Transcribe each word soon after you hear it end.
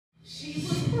She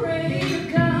would pray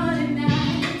to God at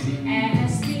night,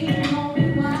 asking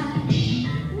only why.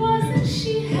 Wasn't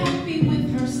she happy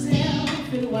with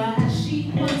herself and why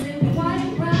she wasn't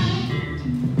quite right?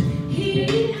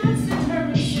 He answered her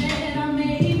and said, I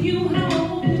made you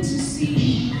how to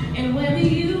see, and whether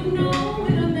you know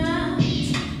it or not,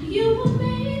 you were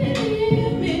made in the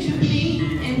image of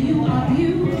me, and you are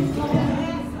beautiful.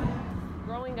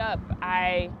 Growing up,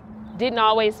 I didn't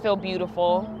always feel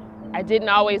beautiful. I didn't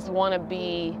always want to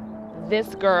be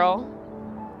this girl.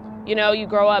 You know, you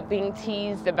grow up being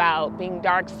teased about being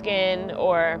dark-skinned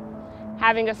or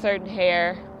having a certain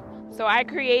hair. So I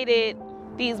created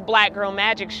these Black Girl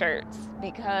Magic shirts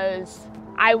because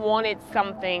I wanted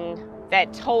something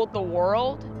that told the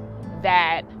world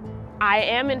that I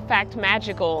am in fact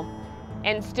magical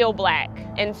and still Black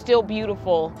and still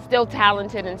beautiful, still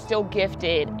talented and still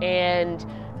gifted. And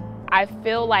I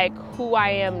feel like who I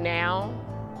am now,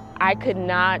 I could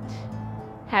not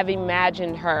have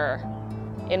imagined her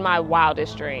in my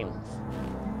wildest dreams.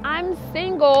 I'm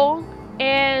single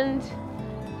and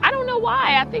I don't know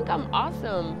why. I think I'm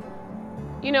awesome.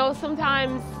 You know,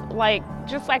 sometimes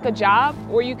just like a job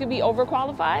where you could be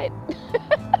overqualified.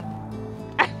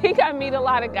 I think I meet a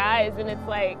lot of guys and it's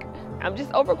like, I'm just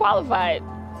overqualified.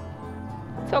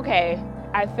 It's okay.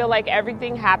 I feel like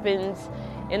everything happens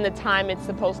in the time it's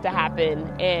supposed to happen,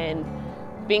 and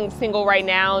being single right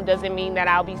now doesn't mean that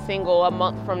I'll be single a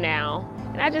month from now.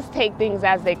 And I just take things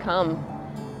as they come.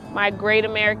 My great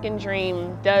American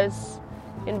dream does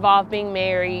involve being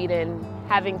married and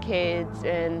having kids,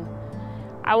 and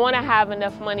I want to have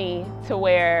enough money to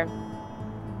where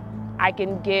I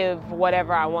can give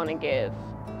whatever I want to give.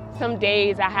 Some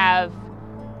days I have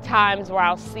times where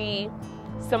I'll see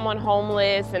someone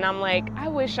homeless and I'm like, I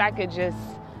wish I could just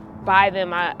buy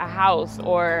them a house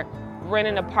or rent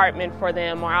an apartment for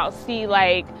them. Or I'll see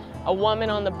like a woman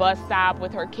on the bus stop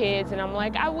with her kids and I'm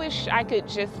like, I wish I could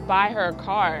just buy her a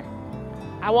car.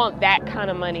 I want that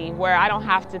kind of money where I don't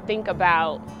have to think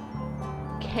about,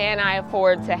 can I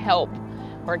afford to help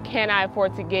or can I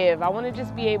afford to give? I want to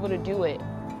just be able to do it.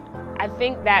 I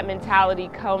think that mentality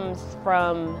comes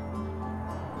from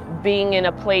being in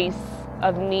a place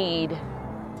of need.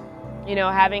 You know,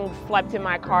 having slept in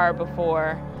my car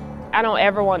before, I don't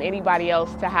ever want anybody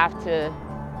else to have to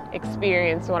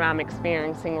experience what I'm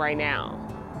experiencing right now.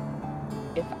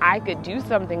 If I could do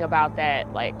something about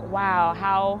that, like, wow,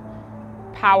 how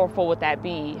powerful would that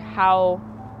be? How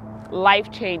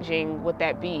life-changing would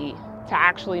that be to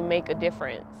actually make a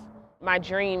difference? My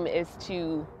dream is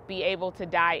to be able to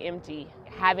die empty,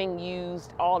 having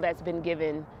used all that's been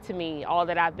given to me, all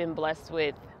that I've been blessed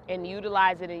with, and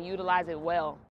utilize it well.